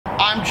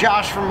I'm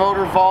Josh from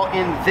MOTORVAULT,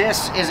 and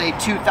this is a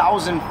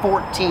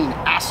 2014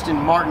 Aston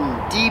Martin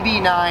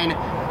DB9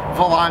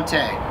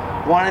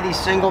 Volante. One of the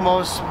single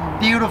most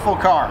beautiful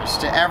cars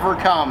to ever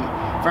come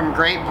from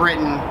Great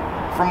Britain,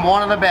 from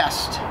one of the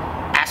best,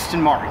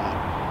 Aston Martin.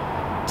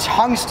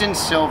 Tungsten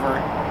silver,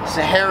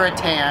 Sahara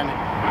tan,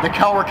 the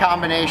color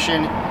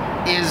combination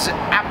is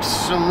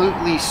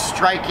absolutely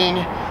striking,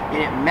 and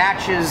it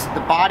matches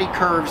the body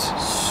curves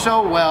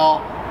so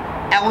well.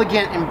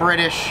 Elegant and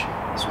British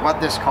is what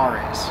this car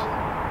is.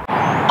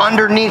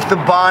 Underneath the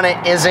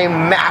bonnet is a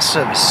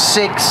massive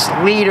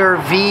 6-liter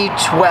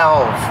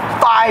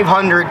V12,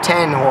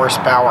 510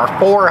 horsepower,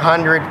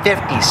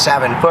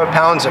 457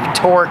 foot-pounds of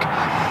torque.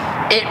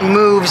 It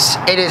moves,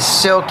 it is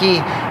silky,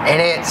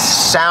 and it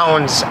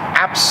sounds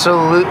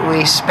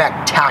absolutely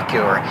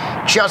spectacular.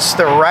 Just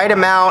the right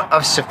amount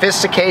of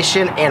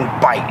sophistication and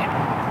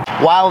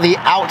bite. While the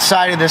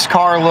outside of this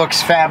car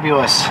looks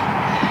fabulous,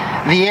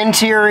 the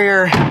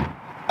interior,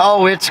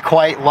 oh, it's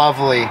quite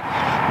lovely.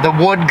 The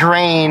wood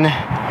grain,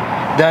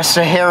 the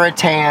Sahara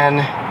tan,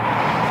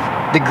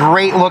 the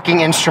great looking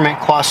instrument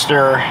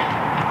cluster,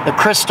 the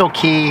crystal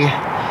key,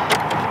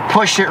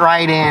 push it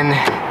right in,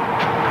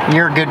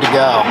 you're good to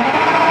go.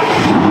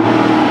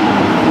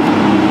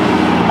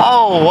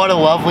 Oh, what a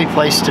lovely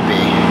place to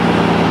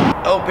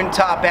be. Open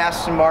top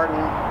Aston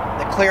Martin,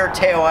 the clear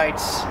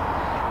taillights,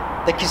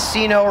 the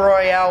Casino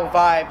Royale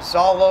vibes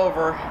all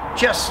over,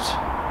 just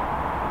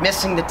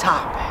missing the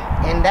top.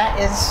 And that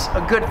is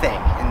a good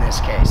thing in this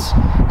case.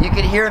 You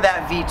can hear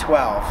that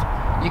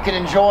V12. You can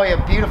enjoy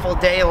a beautiful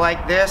day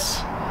like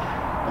this.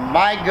 And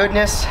my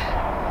goodness,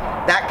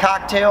 that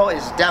cocktail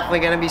is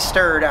definitely going to be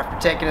stirred after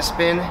taking a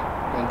spin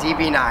in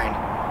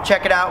DB9.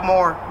 Check it out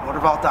more,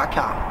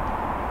 motorvault.com.